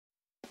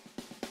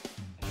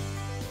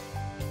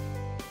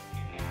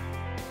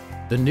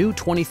The new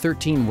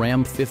 2013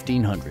 Ram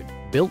 1500,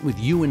 built with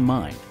you in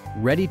mind,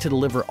 ready to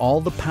deliver all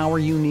the power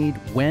you need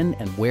when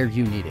and where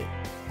you need it.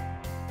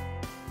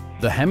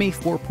 The Hemi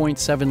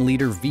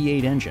 4.7-liter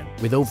V8 engine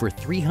with over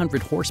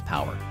 300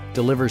 horsepower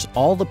delivers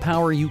all the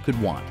power you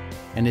could want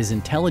and is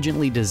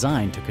intelligently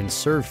designed to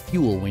conserve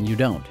fuel when you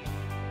don't.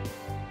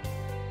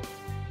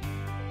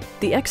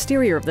 The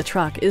exterior of the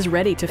truck is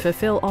ready to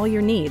fulfill all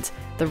your needs.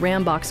 The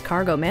Ram Box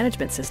cargo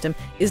management system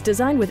is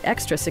designed with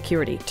extra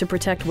security to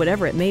protect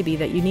whatever it may be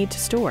that you need to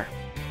store.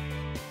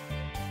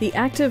 The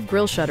active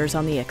grille shutters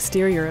on the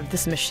exterior of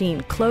this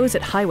machine close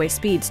at highway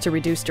speeds to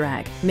reduce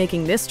drag,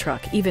 making this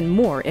truck even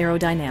more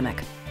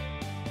aerodynamic.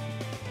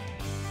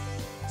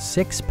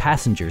 6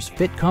 passengers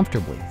fit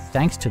comfortably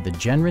thanks to the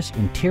generous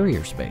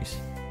interior space.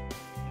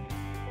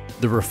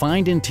 The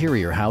refined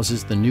interior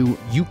houses the new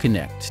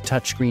Uconnect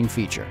touchscreen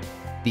feature.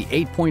 The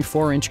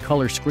 8.4-inch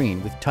color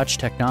screen with touch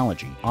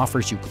technology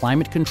offers you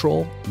climate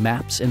control,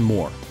 maps, and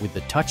more with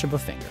the touch of a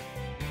finger.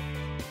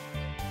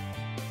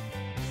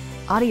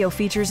 Audio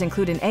features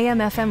include an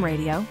AM/FM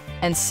radio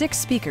and 6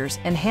 speakers,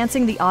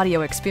 enhancing the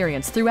audio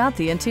experience throughout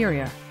the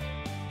interior.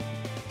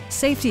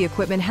 Safety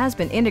equipment has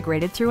been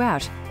integrated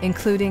throughout,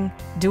 including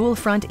dual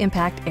front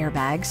impact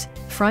airbags,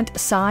 front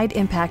side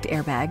impact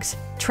airbags,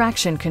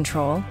 traction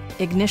control,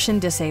 ignition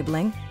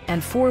disabling,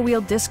 and 4-wheel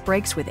disc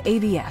brakes with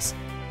ABS.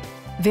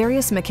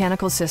 Various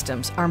mechanical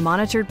systems are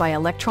monitored by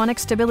electronic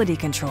stability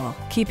control,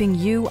 keeping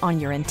you on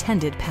your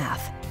intended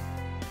path.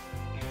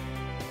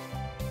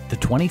 The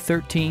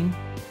 2013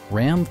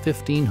 Ram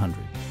 1500.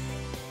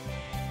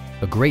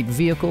 A great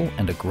vehicle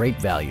and a great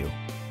value.